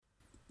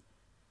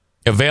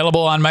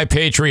Available on my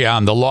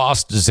Patreon, the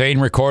Lost Zane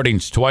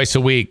Recordings, twice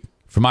a week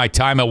for my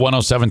time at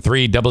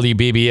 107.3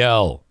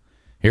 WBBL.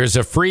 Here's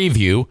a free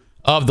view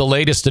of the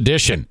latest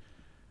edition.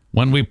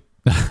 When we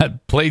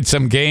played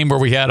some game where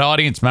we had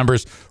audience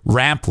members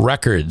ramp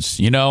records,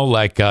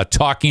 like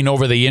talking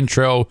over the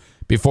intro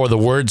before the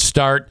words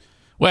start.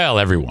 Well,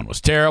 everyone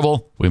was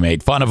terrible. We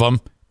made fun of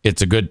them.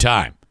 It's a good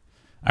time.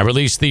 I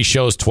release these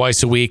shows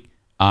twice a week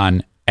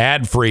on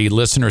ad-free,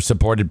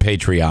 listener-supported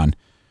Patreon.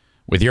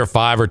 With your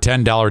 $5 or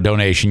 $10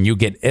 donation, you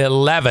get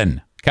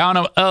 11, count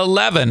them,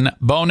 11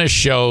 bonus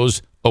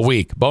shows a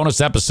week,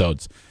 bonus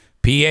episodes.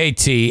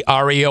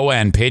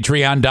 Patreon,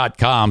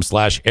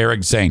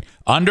 patreon.com/Eric Zane.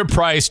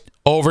 Underpriced,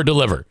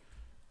 over-deliver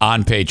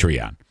on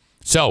Patreon.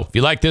 So if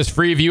you like this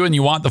free view and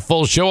you want the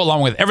full show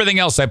along with everything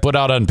else I put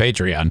out on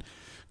Patreon,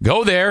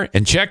 go there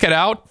and check it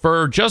out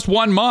for just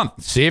 1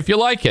 month. See if you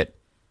like it.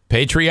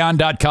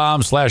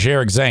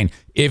 Patreon.com/Eric Zane.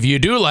 If you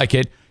do like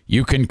it,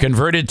 you can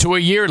convert it to a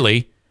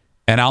yearly,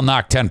 and I'll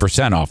knock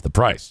 10% off the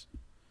price.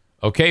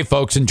 Okay,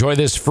 folks, enjoy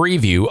this free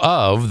view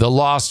of the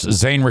Lost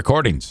Zane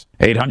Recordings.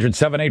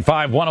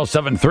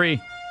 800-785-1073. If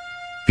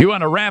you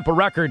want to ramp a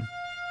record,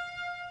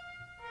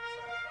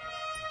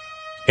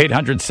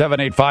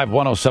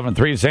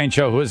 800-785-1073. Zane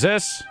Show, who is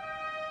this?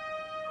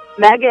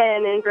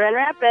 Megan in Grand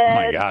Rapids. Oh,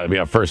 my God, it'll be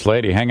our first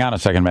lady. Hang on a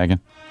second, Megan.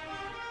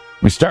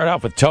 We start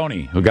off with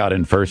Tony, who got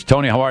in first.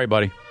 Tony, how are you,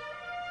 buddy?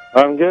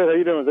 I'm good. How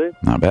you doing, Dave?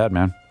 Not bad,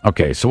 man.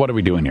 Okay, so what are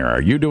we doing here?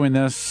 Are you doing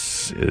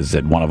this? Is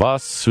it one of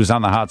us who's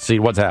on the hot seat?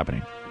 What's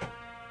happening?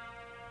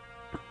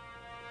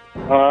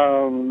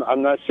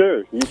 I'm not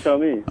sure. You tell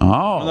me.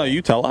 Oh. No,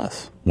 you tell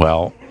us.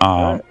 Well,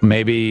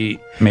 maybe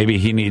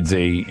he needs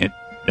a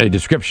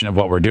description of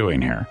what we're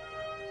doing here.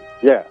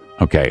 Yeah.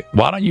 Okay.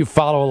 Why don't you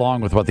follow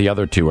along with what the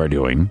other two are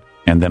doing,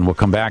 and then we'll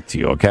come back to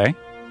you, okay?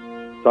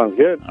 Sounds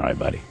good. All right,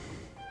 buddy.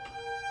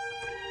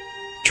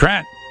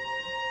 Trent.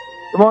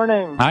 Good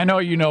morning. I know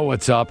you know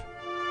what's up.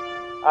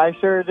 I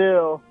sure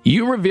do.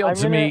 You revealed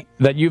to me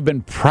that you've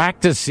been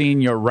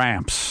practicing your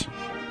ramps.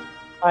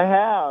 I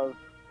have.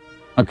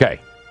 Okay.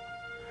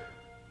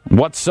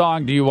 What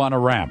song do you want to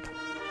ramp?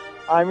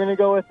 I'm going to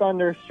go with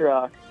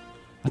Thunderstruck.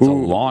 That's a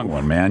long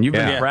one, man. You've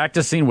been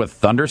practicing with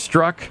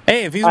Thunderstruck?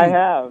 Hey, if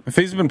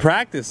he's been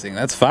practicing,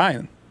 that's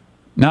fine.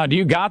 Now, do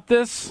you got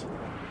this?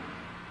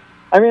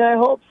 I mean, I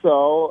hope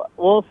so.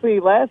 We'll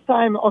see. Last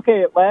time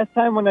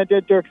when I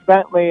did Dirks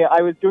Bentley,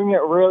 I was doing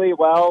it really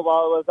well while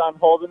I was on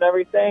hold and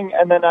everything,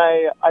 and then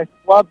I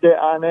flubbed it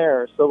on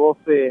air, so we'll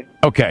see.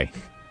 Okay.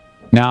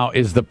 Now,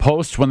 is the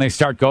post when they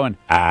start going,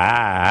 how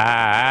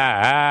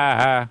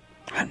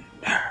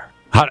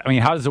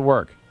does it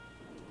work?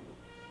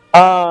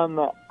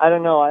 I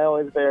don't know. I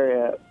always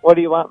vary it. What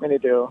do you want me to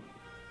do?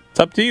 It's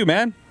up to you,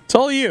 man. It's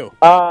all you.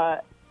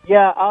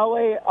 Yeah, I'll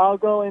wait. I'll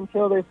go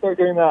until they start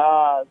doing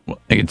the Well,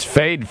 it's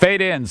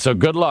fade in, so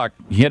good luck.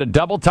 You hit a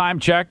double time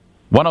check,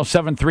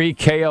 107.3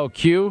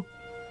 KLQ.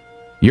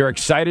 You're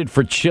excited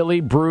for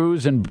Chili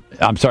Blues and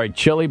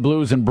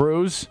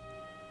Brews.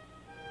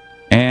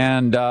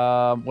 And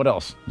what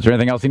else? Is there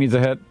anything else he needs to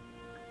hit?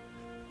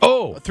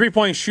 Oh! A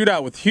 3-point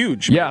shootout with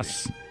Huge.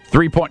 Yes.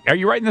 3-point. Are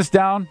you writing this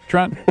down,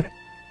 Trent?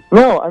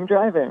 No, I'm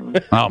driving.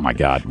 Oh, my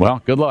God.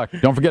 Well, good luck.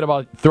 Don't forget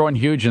about throwing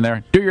Huge in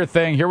there. Do your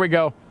thing. Here we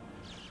go.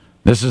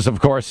 This is, of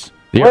course...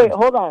 Wait,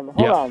 hold on.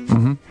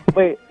 Mm-hmm.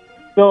 Wait,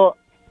 so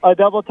a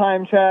double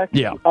time check,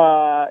 yeah.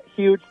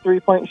 Huge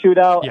 3-point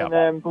shootout, yeah. and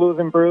then Blues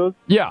and Brews?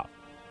 Yeah.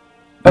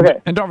 Okay.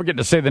 And don't forget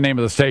to say the name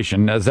of the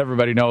station. As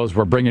everybody knows,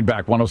 we're bringing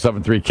back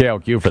 107.3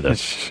 KLQ for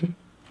this.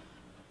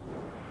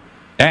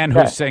 And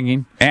who's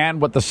singing, and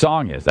what the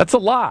song is. That's a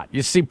lot.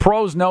 You see,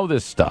 pros know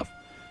this stuff.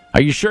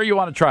 Are you sure you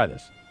want to try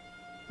this?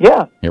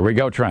 Yeah. Here we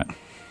go, Trent.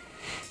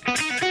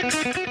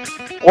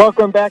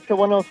 Welcome back to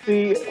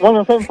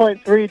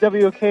 107.3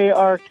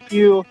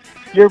 WKRQ.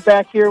 You're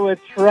back here with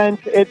Trent.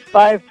 It's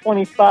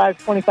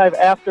 5:25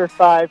 after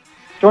 5.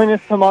 Join us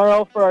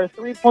tomorrow for our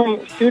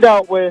 3-point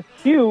shootout with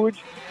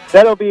Huge.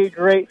 That'll be a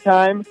great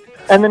time.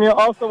 And then you'll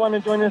also want to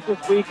join us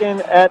this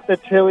weekend at the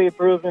Chili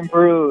Brews and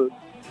Brews.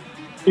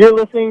 You're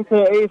listening to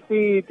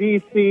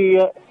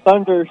AC/DC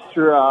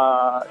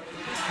Thunderstruck.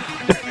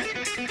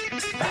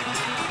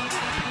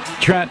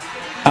 Trent,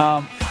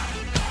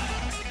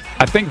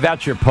 I think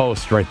that's your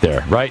post right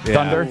there, right? Yeah.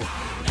 Thunder?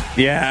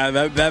 Yeah,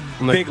 that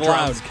big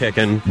loud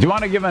kicking. Do you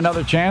want to give him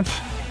another chance?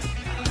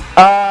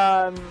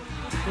 No,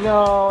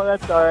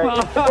 that's all right.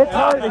 It's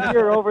hard to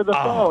hear over the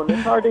phone.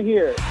 It's hard to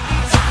hear.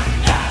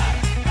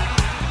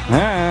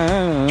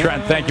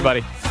 Trent, thank you,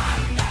 buddy.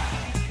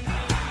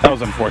 That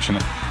was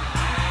unfortunate.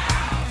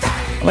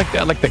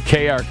 I like the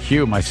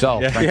KRQ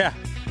myself. Yeah.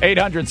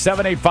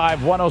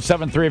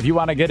 800-785-1073. If you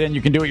want to get in,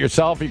 you can do it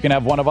yourself. You can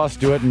have one of us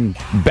do it and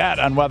bet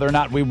on whether or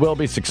not we will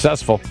be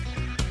successful.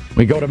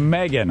 We go to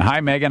Megan. Hi,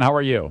 Megan. How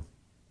are you?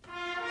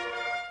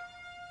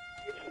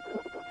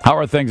 How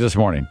are things this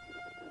morning?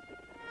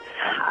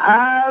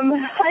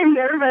 I'm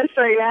nervous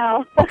right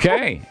now.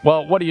 Okay.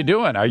 Well, what are you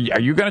doing? Are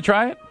you going to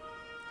try it?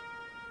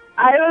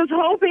 I was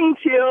hoping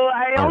to.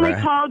 I All only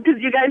right. called because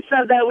you guys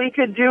said that we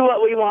could do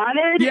what we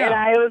wanted, Yeah. and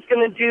I was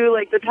going to do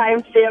like the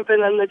timestamp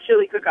and then the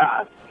chili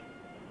cook-off.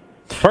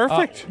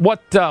 Perfect.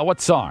 What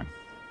song?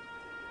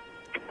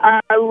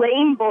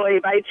 Lame Boy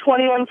by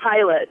 21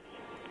 Pilots.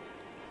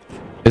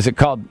 Is it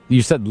called?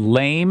 You said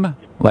lame,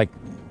 like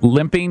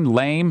limping,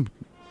 lame,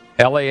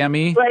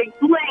 Lame. Like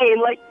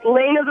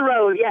lane of the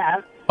road,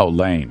 yeah. Oh,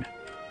 lane.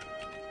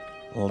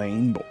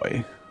 Lane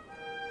Boy.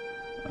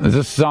 Is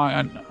this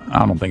song?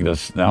 I don't think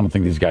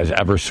these guys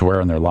ever swear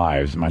in their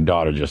lives. My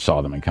daughter just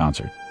saw them in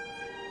concert.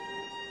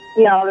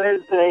 No, there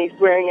isn't any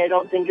swearing, I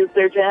don't think, is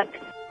there, Jack?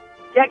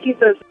 Jackie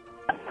says...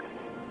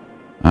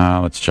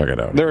 Let's check it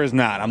out. There is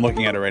not. I'm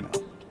looking at it right now.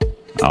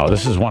 Oh,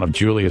 this is one of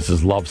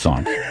Julius's love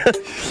songs.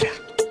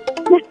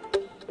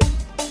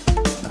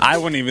 I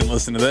wouldn't even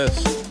listen to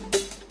this.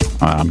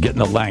 I'm getting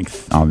the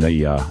length on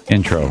the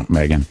intro,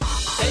 Megan.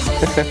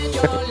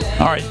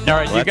 All right.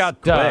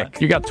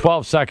 You got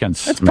 12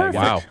 seconds. That's Megan.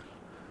 perfect. Wow.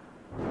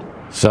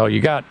 So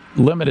you got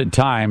limited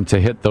time to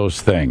hit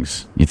those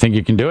things. You think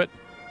you can do it?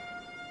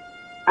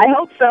 I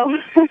hope so.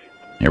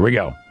 Here we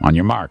go. On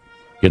your mark.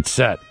 Get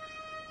set.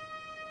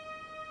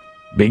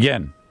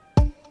 Begin.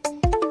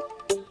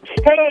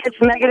 Hey, it's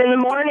Megan in the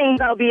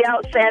mornings. I'll be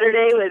out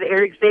Saturday with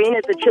Eric Zane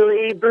at the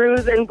Chili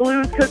Brews and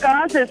Blues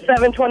Cook-Off at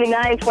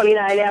 7:29,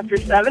 29 after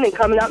 7. And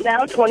coming up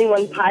now,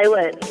 21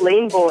 Pilots,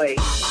 Lane Boy.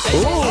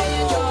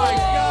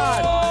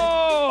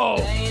 Oh!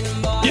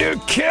 You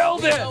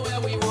killed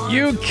it!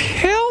 You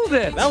killed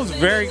it! That was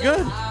very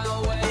good.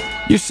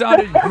 You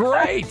sounded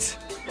great!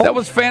 That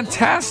was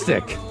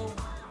fantastic.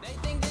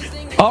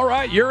 All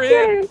right, you're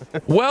in.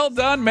 Well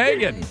done,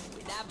 Megan.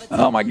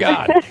 Oh, my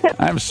God.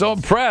 I'm so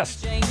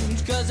impressed.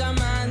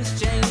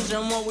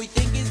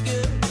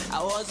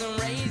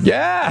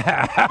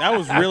 Yeah. That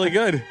was really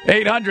good.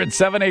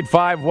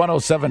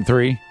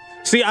 800-785-1073.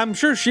 See, I'm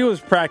sure she was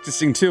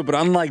practicing too, but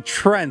unlike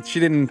Trent, she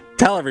didn't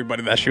tell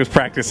everybody that she was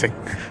practicing.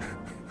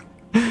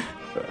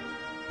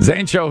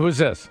 Zane Show, who's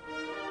this?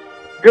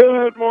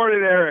 Good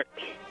morning, Eric.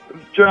 It's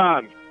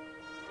John.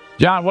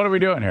 John, what are we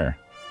doing here?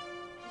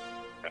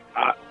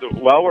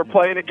 Well, we're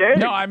playing a game.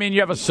 No, I mean, you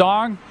have a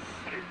song?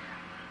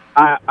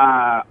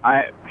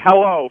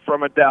 Hello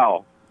from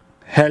Adele.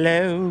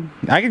 Hello.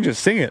 I can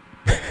just sing it.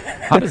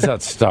 How does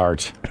that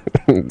start?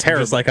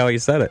 Just like how he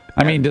said it.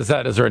 I mean, is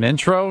there an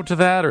intro to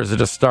that, or does it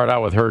just start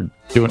out with her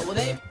doing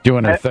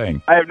her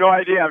thing? I have no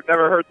idea. I've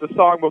never heard the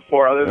song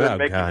before other than Oh,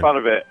 making God. fun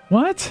of it.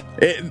 What?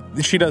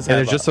 She does Yeah,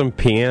 have there's just some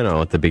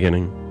piano at the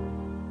beginning.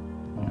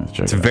 Let's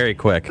check It's it out. very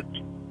quick.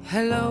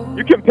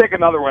 You can pick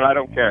another one. I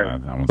don't care.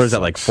 What is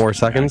that, like 4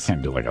 seconds? I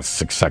can't do like a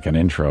 6-second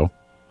intro.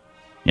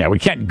 Yeah, we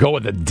can't go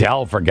with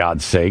Adele, for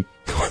God's sake.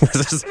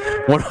 This is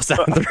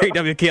 107.3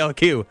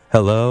 WKLQ.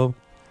 Hello.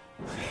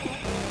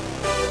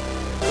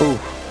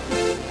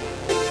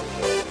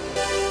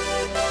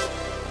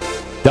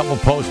 Double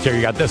post here.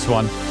 You got this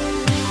one.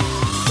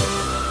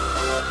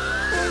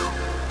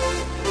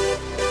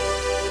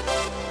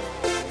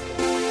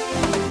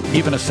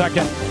 Even a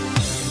second.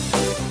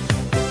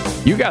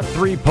 You got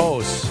 3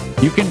 posts.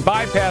 You can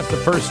bypass the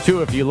first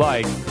 2 if you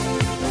like.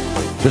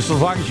 Just as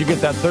long as you get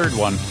that third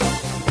one.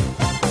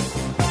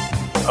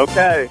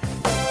 Okay.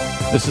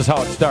 This is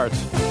how it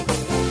starts.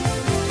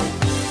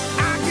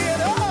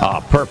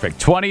 Ah, perfect.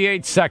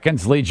 28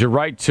 seconds leads you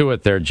right to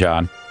it there,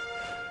 John.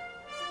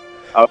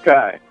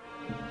 Okay.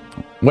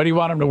 What do you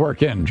want him to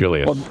work in,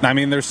 Julius? Well, I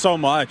mean, there's so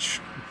much.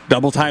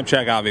 Double time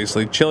check,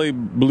 obviously. Chili,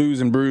 Blues,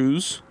 and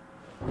Brews.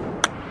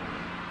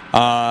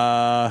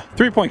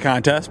 3-point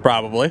contest,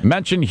 probably.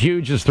 Mention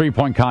Huge's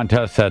 3-point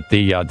contest at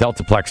the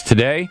Deltaplex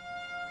today.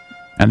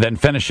 And then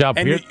finish up.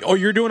 And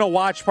you're doing a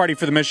watch party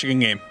for the Michigan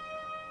game.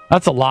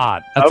 That's a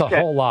lot. That's Okay. a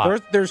whole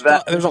lot. There's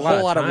That- a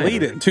whole lot of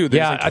lead-in, too.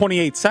 There's like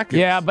 28 seconds.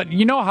 Yeah, but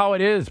you know how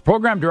it is.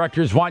 Program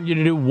directors want you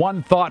to do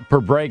one thought per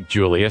break,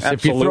 Julius.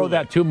 If you throw Absolutely.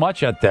 that too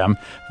much at them,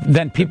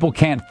 then people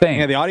can't think.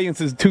 Yeah, the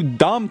audience is too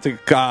dumb to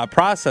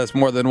process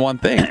more than one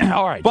thing.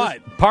 All right,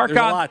 but just park there's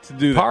on a lot to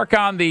do there. Park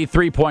on the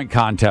 3-point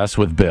contest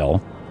with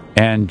Bill,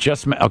 and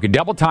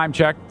double time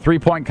check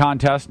 3-point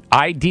contest.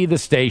 ID the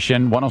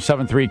station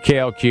 107.3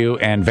 KLQ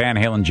and Van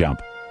Halen jump.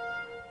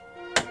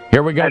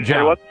 Here we go, And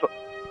John.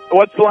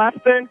 what's the last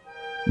thing?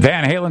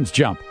 Van Halen's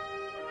jump.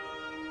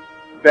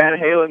 Van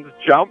Halen's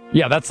Jump?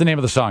 Yeah, that's the name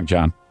of the song,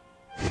 John.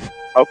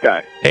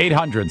 Okay.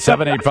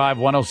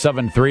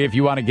 800-785-1073 if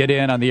you want to get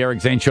in on the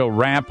Eric Zane Show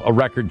Ramp a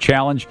Record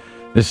Challenge.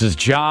 This is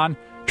John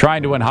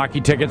trying to win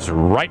hockey tickets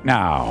right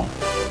now.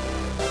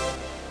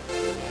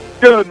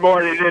 Good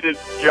morning. It is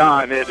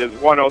John. It is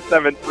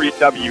 107.3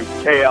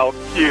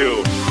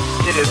 WKLQ.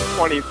 It is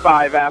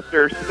 25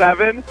 after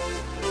 7.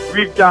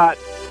 We've got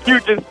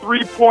Huge's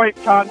 3-point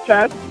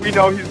contest. We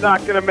know he's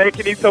not going to make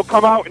any, so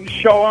come out and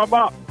show him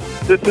up.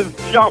 This is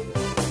Jump.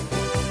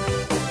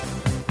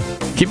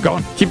 Keep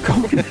going. Keep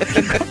going. You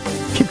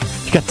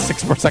got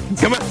 6 more seconds.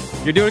 Come on.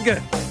 You're doing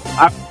good.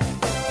 That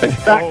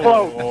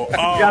close. You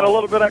got a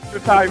little bit extra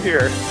time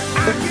here.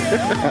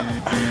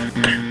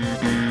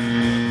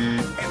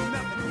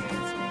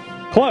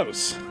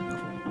 Close.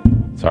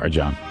 Sorry,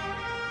 John.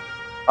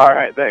 All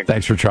right, thanks.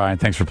 Thanks for trying.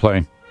 Thanks for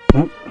playing.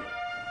 Here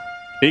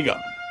you go.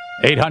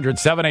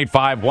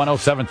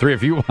 800-785-1073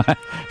 if you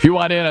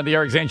want in on the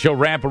Eric Zane Show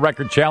Ramp a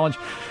Record Challenge.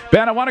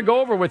 Ben, I want to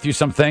go over with you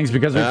some things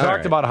because we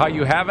talked about how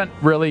you haven't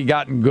really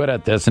gotten good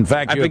at this. In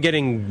fact, I've been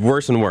getting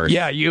worse and worse.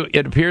 Yeah,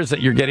 it appears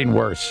that you're getting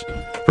worse.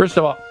 First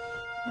of all,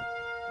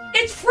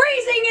 it's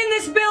freezing in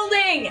this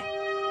building.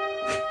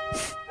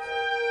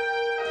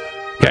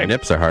 Okay. My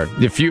nips are hard.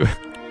 If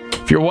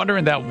you're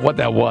wondering what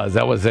that was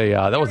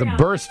a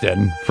burst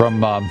in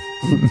from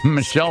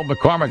Michelle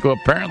McCormick, who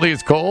apparently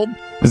is cold.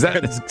 Is that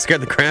It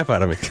scared the crap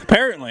out of me.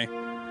 Apparently.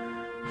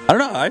 I don't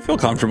know. I feel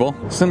comfortable.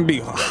 It's going to be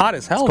hot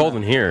as hell. It's cold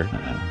in here.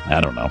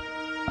 I don't know.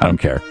 I don't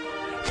care.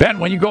 Ben,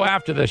 when you go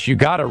after this, you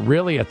got to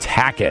really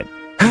attack it.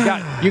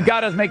 You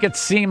got to make it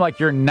seem like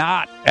you're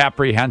not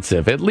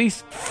apprehensive. At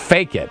least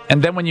fake it.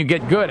 And then when you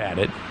get good at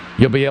it,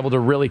 you'll be able to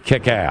really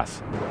kick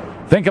ass.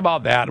 Think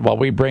about that while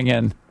we bring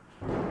in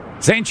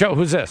Zane Show.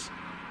 Who's this?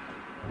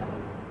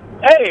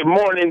 Hey,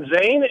 morning,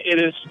 Zane.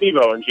 It is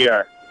Steve-O and GR.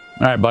 All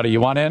right, buddy.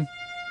 You want in?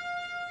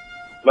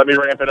 Let me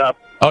ramp it up.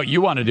 Oh, you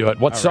want to do it.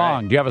 What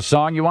song? right. Do you have a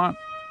song you want?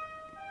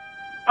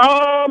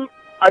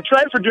 I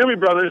tried for Doobie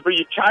Brothers, but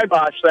you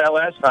kiboshed that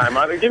last time.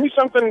 Give me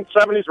something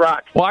 70s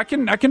rock. Well, I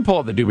can pull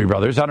up the Doobie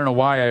Brothers. I don't know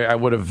why I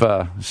would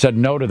have said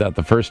no to that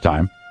the first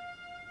time.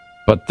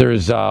 But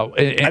there's... I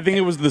think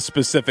it was the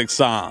specific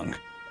song.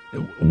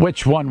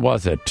 Which one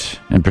was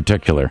it in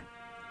particular?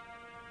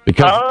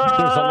 Because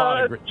there's a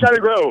lot of... China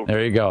Grove.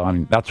 There you go. I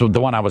mean, that's the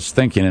one I was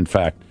thinking, in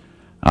fact.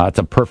 It's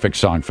a perfect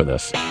song for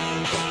this.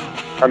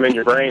 I'm in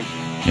your brain.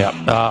 Yep.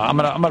 I'm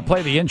gonna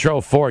play the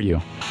intro for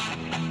you.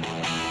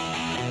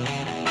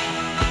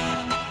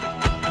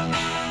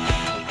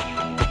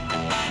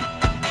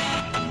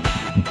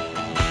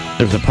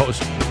 There's a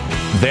post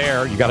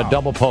there. You got a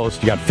double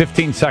post. You got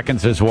 15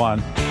 seconds as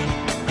one.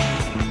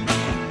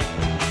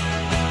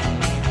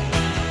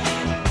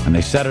 And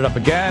they set it up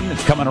again.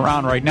 It's coming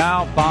around right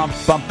now. Bum,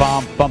 bum,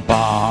 bum, bum,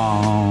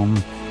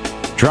 bum.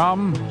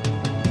 Drum.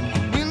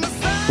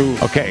 Ooh.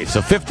 Okay,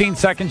 so 15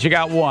 seconds, you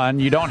got one.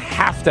 You don't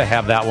have to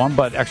have that one,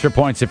 but extra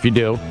points if you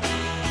do.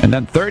 And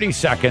then 30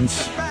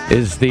 seconds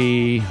is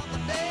the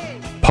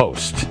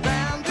post.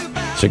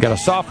 So you got a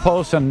soft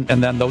post and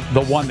then the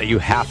one that you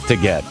have to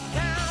get.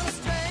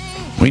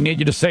 We need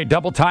you to say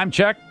double time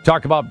check.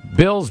 Talk about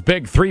Bill's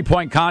big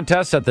 3-point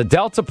contest at the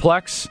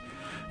Deltaplex.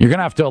 You're going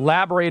to have to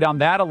elaborate on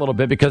that a little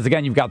bit because,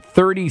 again, you've got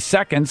 30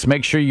 seconds.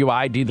 Make sure you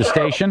ID the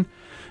station.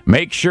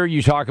 Make sure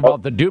you talk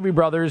about the Doobie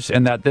Brothers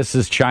and that this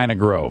is China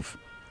Grove.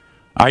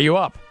 Are you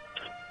up?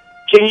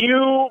 Can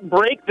you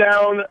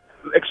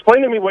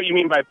explain to me what you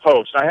mean by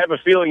post? I have a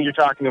feeling you're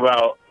talking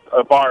about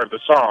a bar of the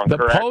song, the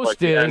correct?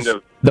 Post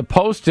like the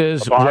post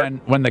is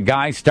when the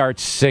guy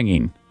starts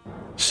singing.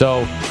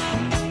 So,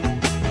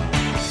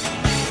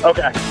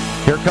 okay.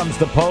 Here comes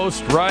the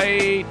post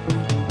right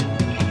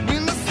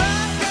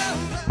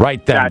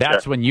then. Gotcha.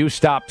 That's when you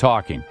stop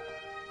talking.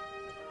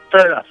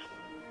 Fair enough.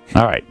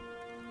 All right.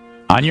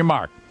 On your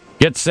mark.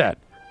 Get set.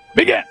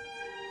 Begin.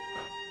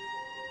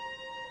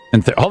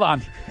 And hold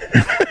on.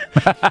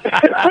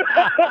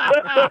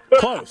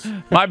 Close.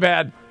 My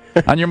bad.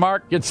 On your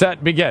mark, get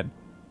set, begin.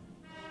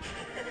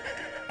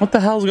 What the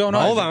hell's going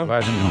on? Hold on.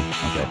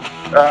 Okay.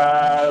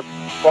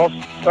 False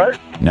start?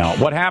 No,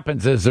 what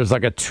happens is there's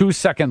like a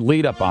 2-second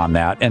lead up on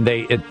that, and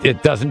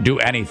it doesn't do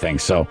anything.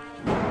 So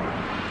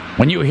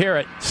when you hear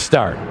it,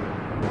 start.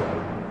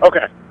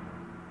 Okay.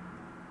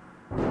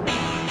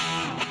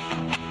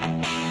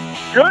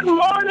 Good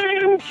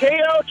morning,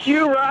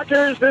 KLQ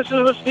rockers. This is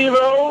the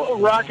Steve-O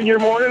rocking your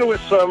morning with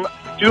some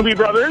Doobie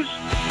Brothers.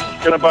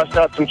 Gonna bust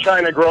out some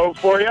China Grove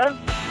for you.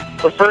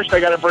 But first,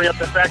 I gotta bring up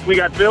the fact we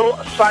got Bill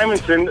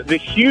Simonson, the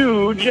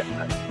huge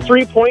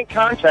 3-point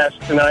contest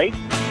tonight.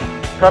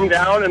 Come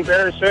down,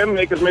 embarrass him,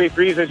 make as many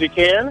threes as you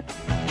can,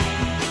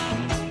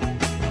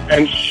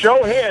 and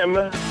show him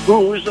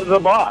who's the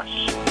boss.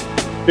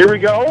 Here we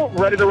go.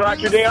 Ready to rock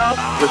your day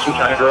off with some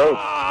China Grove.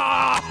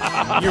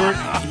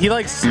 He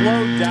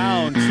slowed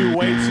down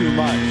way too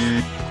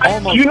much.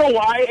 Almost. You know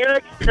why,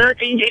 Eric?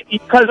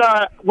 Because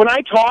when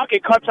I talk,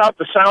 it cuts out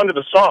the sound of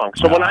the song.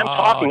 So when I'm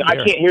talking, I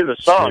can't hear the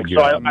song.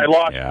 So I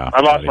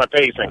lost my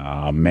pacing.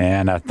 Oh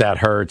man, that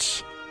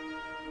hurts.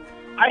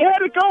 I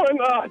had it going.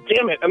 Oh,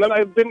 damn it! And then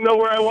I didn't know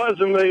where I was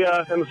in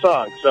the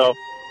song. So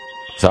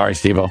sorry,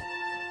 Steve-O.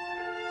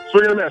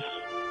 Swing and a miss.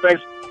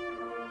 Thanks.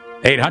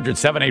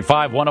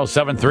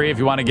 800-785-1073 if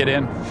you want to get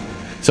in.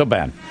 So,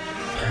 Ben.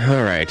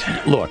 All right.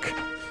 Look,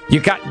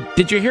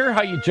 did you hear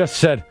how you just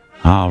said,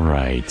 all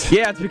right?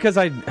 Yeah, it's because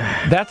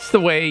that's the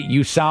way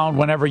you sound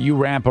whenever you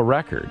ramp a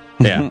record.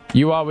 Yeah.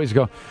 You always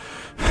go,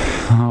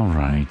 all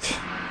right.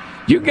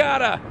 You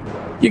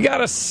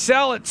gotta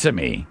sell it to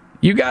me.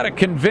 You gotta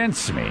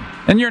convince me.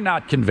 And you're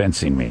not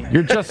convincing me.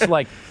 You're just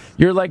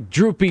you're like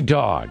Droopy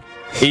Dog.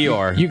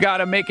 Eeyore. You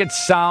gotta make it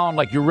sound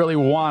like you really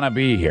want to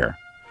be here.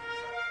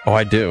 Oh,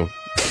 I do.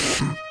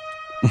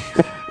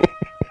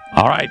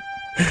 All right.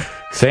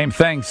 Same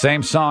thing,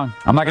 same song.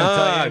 I'm not going to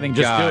tell you anything.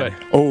 Just do it.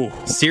 Oh,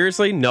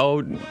 Seriously?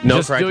 No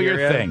Just criteria?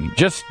 do your thing.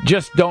 Just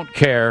don't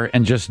care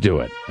and just do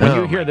it. When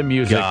you hear the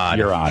music,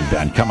 you're on,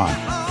 Ben. Come on.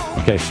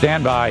 Okay,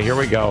 stand by. Here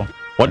we go.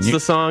 What's the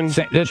song?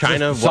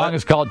 China. The song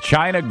is called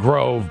China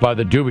Grove by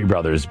the Doobie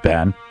Brothers,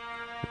 Ben.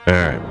 All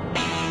right.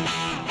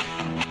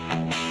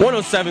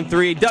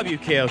 107.3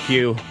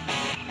 WKLQ.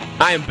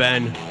 I am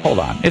Ben. Hold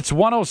on. It's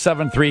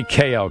 107.3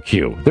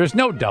 KLQ. There's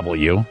no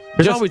W.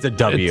 There's always a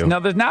W.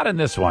 No, there's not in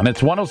this one. It's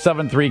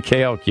 107.3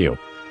 KLQ.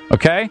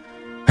 Okay?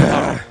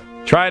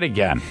 Try it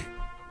again.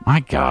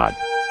 My God.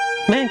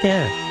 Man,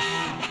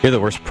 you're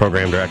the worst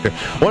program director.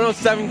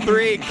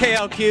 107.3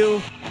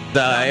 KLQ.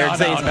 Eric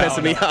Zane's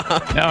pissing me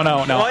off. No.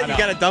 What? You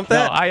got to dump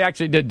that? No, I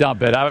actually did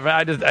dump it.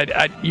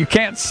 You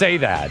can't say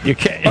that. You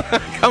can't.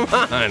 Come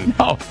on.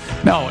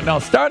 No.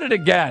 Start it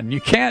again. You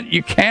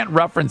can't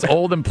reference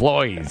old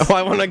employees. Oh,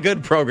 I want a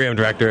good program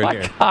director in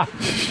here. God,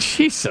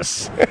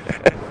 Jesus.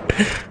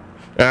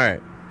 All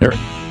right.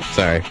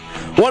 Sorry.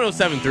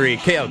 107.3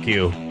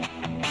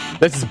 KLQ.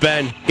 This is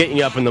Ben getting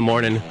you up in the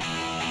morning.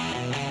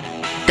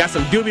 Got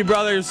some Doobie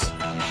Brothers.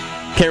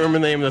 Can't remember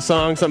the name of the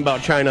song. Something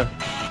about China.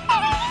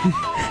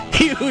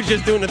 He was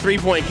just doing a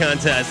 3-point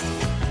contest.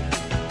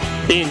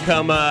 He can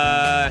come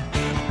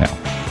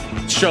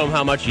show him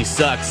how much he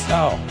sucks.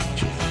 Oh,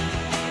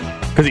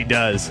 because he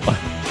does.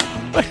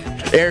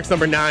 Eric's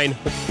number 9,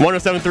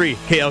 107.3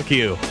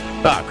 KLQ.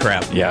 Oh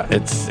crap. Yeah,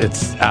 it's.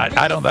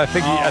 I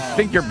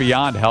think you're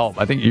beyond help.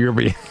 I think you're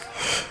beyond.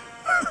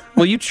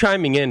 Well, you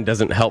chiming in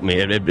doesn't help me.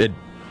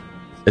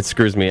 It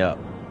screws me up.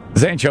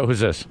 Zane Show, who's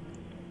this?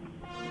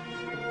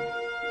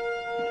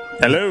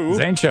 hello.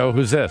 Zane Show,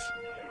 who's this?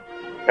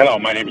 Hello,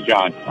 my name is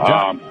John.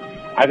 John.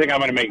 I think I'm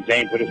going to make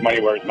Zane put his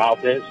money where his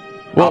mouth is.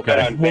 Well,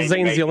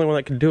 Zane's the only one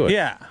that can do it.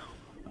 Yeah.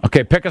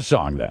 Okay, pick a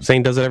song then.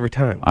 Zane does it every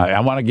time. I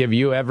want to give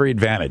you every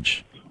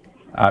advantage.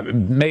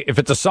 If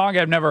it's a song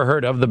I've never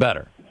heard of, the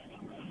better.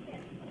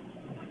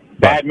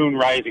 Bad Moon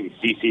Rising,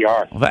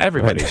 CCR. Well,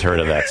 everybody's heard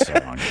of that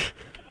song.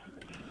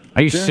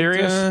 Are you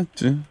serious?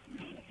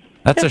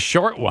 That's a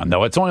short one,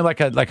 though. It's only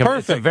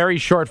it's a very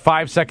short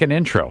 5-second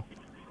intro.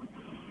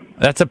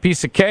 That's a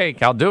piece of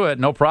cake. I'll do it.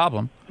 No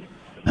problem.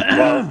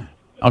 Well,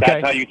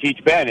 okay. That's how you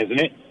teach Ben, isn't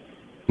it?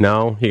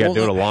 No, you got to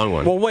do it a long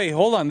one. Well, wait,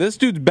 hold on. This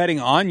dude's betting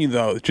on you,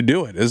 though, to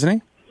do it, isn't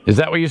he? Is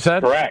that what you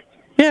said? Correct.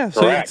 Yeah,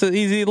 so Correct. it's an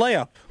easy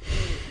layup.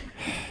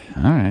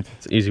 All right.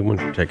 It's an easy one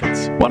for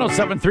tickets.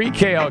 107.3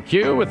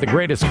 KLQ with the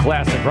greatest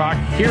classic rock.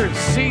 Here's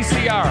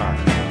CCR.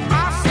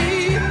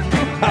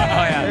 Oh,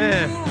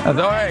 yeah. All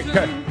right.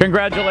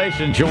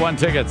 Congratulations. You won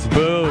tickets.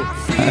 Boo.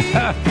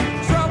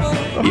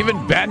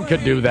 Even Ben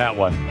could do that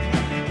one.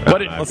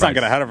 Let's not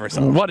get ahead of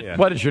ourselves.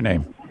 What is your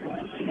name?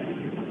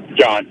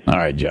 John. All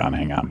right, John.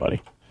 Hang on,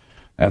 buddy.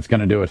 That's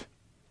going to do it.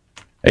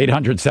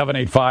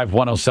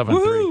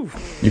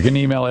 800-785-1073. You can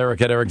email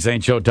Eric at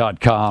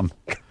ericzaneshow.com.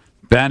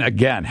 Ben,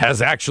 again,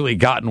 has actually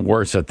gotten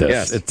worse at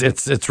this.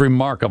 Yes. It's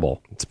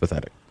remarkable. It's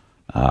pathetic.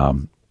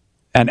 And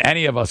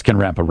any of us can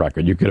ramp a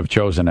record. You could have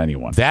chosen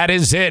anyone. That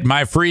is it.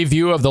 My free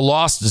view of the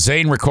Lost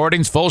Zane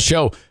Recordings. Full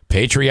show.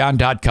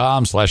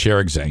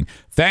 Patreon.com/Eric Zane.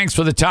 Thanks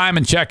for the time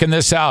and checking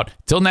this out.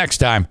 Till next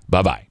time.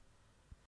 Bye-bye.